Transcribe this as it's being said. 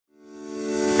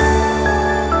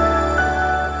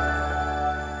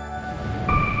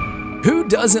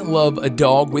doesn't love a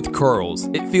dog with curls?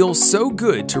 It feels so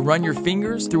good to run your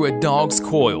fingers through a dog's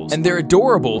coils, and they're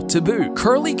adorable to boot.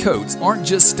 Curly coats aren't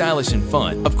just stylish and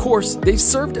fun. Of course, they've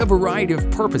served a variety of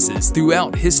purposes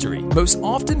throughout history, most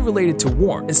often related to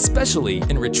warmth, especially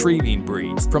in retrieving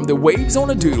breeds. From the waves on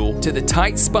a doodle to the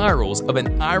tight spirals of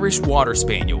an Irish Water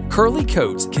Spaniel, curly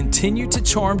coats continue to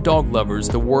charm dog lovers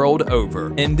the world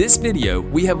over. In this video,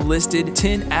 we have listed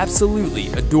 10 absolutely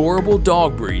adorable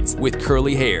dog breeds with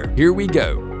curly hair. Here we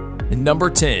go. Number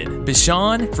 10.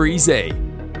 Bichon Frise.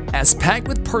 As packed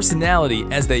with personality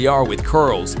as they are with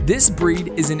curls, this breed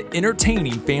is an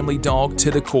entertaining family dog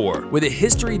to the core. With a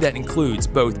history that includes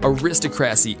both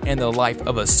aristocracy and the life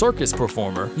of a circus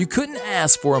performer, you couldn't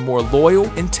ask for a more loyal,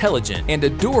 intelligent, and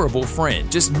adorable friend.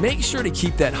 Just make sure to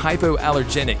keep that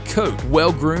hypoallergenic coat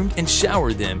well groomed and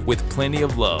shower them with plenty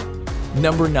of love.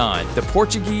 Number 9. The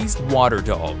Portuguese Water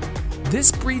Dog. This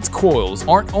breed's coils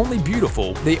aren't only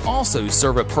beautiful, they also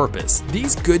serve a purpose.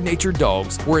 These good-natured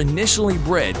dogs were initially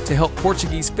bred to help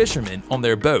Portuguese fishermen on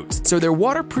their boats, so their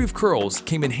waterproof curls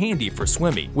came in handy for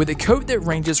swimming. With a coat that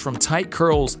ranges from tight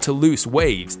curls to loose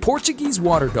waves, Portuguese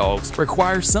water dogs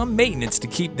require some maintenance to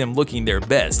keep them looking their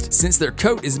best. Since their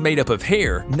coat is made up of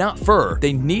hair, not fur,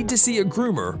 they need to see a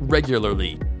groomer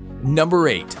regularly. Number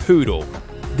 8. Poodle.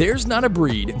 There's not a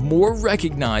breed more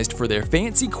recognized for their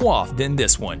fancy coif than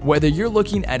this one. Whether you're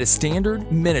looking at a standard,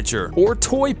 miniature, or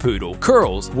toy poodle,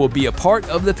 curls will be a part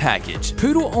of the package.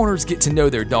 Poodle owners get to know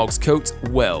their dog's coats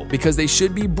well because they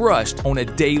should be brushed on a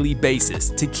daily basis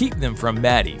to keep them from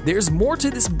matting. There's more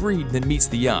to this breed than meets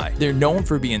the eye. They're known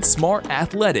for being smart,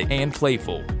 athletic, and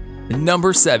playful.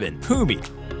 Number 7. Pumi.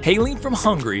 Hailing from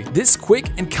Hungary, this quick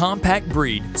and compact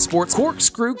breed sports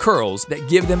corkscrew curls that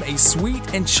give them a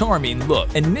sweet and charming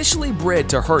look. Initially bred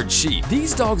to herd sheep,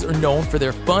 these dogs are known for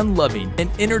their fun-loving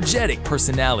and energetic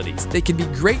personalities. They can be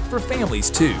great for families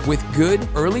too. With good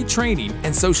early training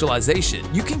and socialization,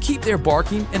 you can keep their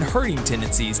barking and herding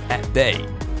tendencies at bay.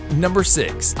 Number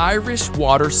 6. Irish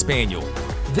Water Spaniel.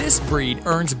 This breed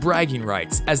earns bragging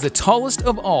rights as the tallest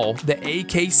of all the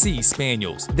AKC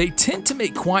Spaniels. They tend to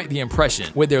make quite the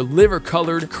impression with their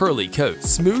liver-colored curly coat,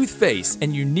 smooth face,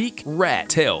 and unique rat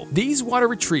tail. These water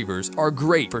retrievers are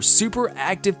great for super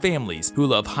active families who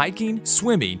love hiking,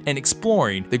 swimming, and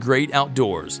exploring the great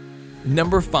outdoors.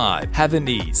 Number 5.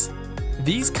 Havanese.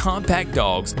 These compact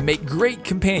dogs make great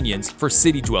companions for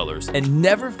city dwellers and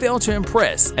never fail to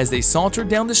impress as they saunter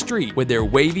down the street with their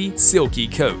wavy, silky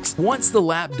coats. Once the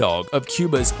lapdog of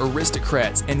Cuba's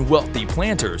aristocrats and wealthy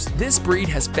planters, this breed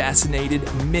has fascinated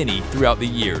many throughout the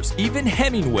years. Even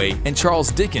Hemingway and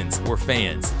Charles Dickens were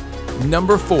fans.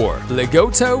 Number 4.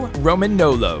 Lagotto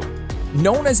Romagnolo.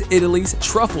 Known as Italy's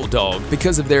truffle dog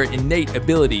because of their innate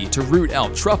ability to root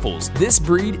out truffles, this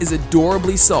breed is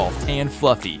adorably soft and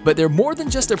fluffy. But they're more than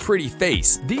just a pretty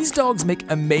face. These dogs make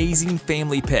amazing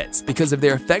family pets because of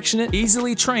their affectionate,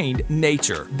 easily trained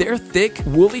nature. Their thick,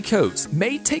 woolly coats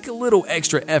may take a little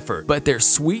extra effort, but their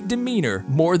sweet demeanor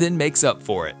more than makes up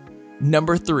for it.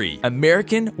 Number 3.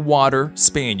 American Water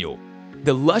Spaniel.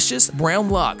 The luscious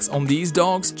brown locks on these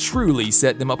dogs truly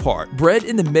set them apart. Bred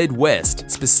in the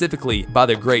Midwest, specifically by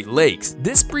the Great Lakes,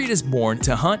 this breed is born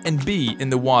to hunt and be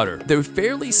in the water. Though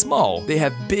fairly small, they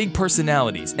have big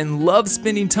personalities and love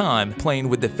spending time playing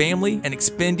with the family and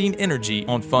expending energy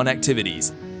on fun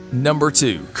activities. Number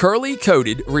 2.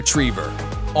 Curly-coated Retriever.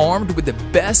 Armed with the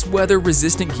best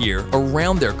weather-resistant gear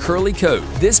around their curly coat,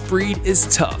 this breed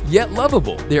is tough, yet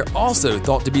lovable. They're also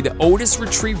thought to be the oldest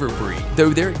retriever breed, though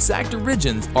their exact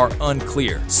origins are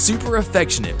unclear. Super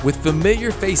affectionate with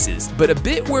familiar faces, but a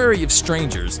bit wary of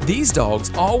strangers, these dogs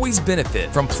always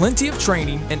benefit from plenty of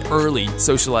training and early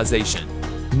socialization.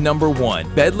 Number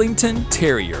 1. Bedlington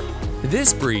Terrier.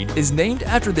 This breed is named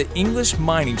after the English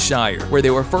mining shire, where they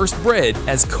were first bred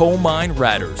as coal mine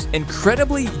ratters.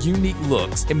 Incredibly unique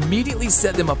looks immediately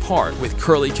set them apart with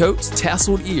curly coats,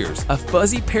 tasseled ears, a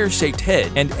fuzzy pear-shaped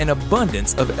head, and an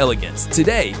abundance of elegance.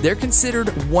 Today, they're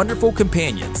considered wonderful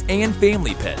companions and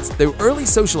family pets, though early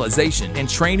socialization and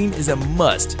training is a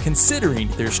must considering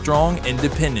their strong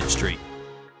independent streak.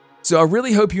 So I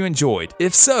really hope you enjoyed.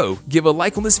 If so, give a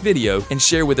like on this video and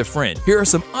share with a friend. Here are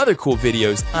some other cool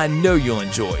videos I know you'll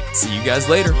enjoy. See you guys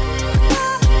later.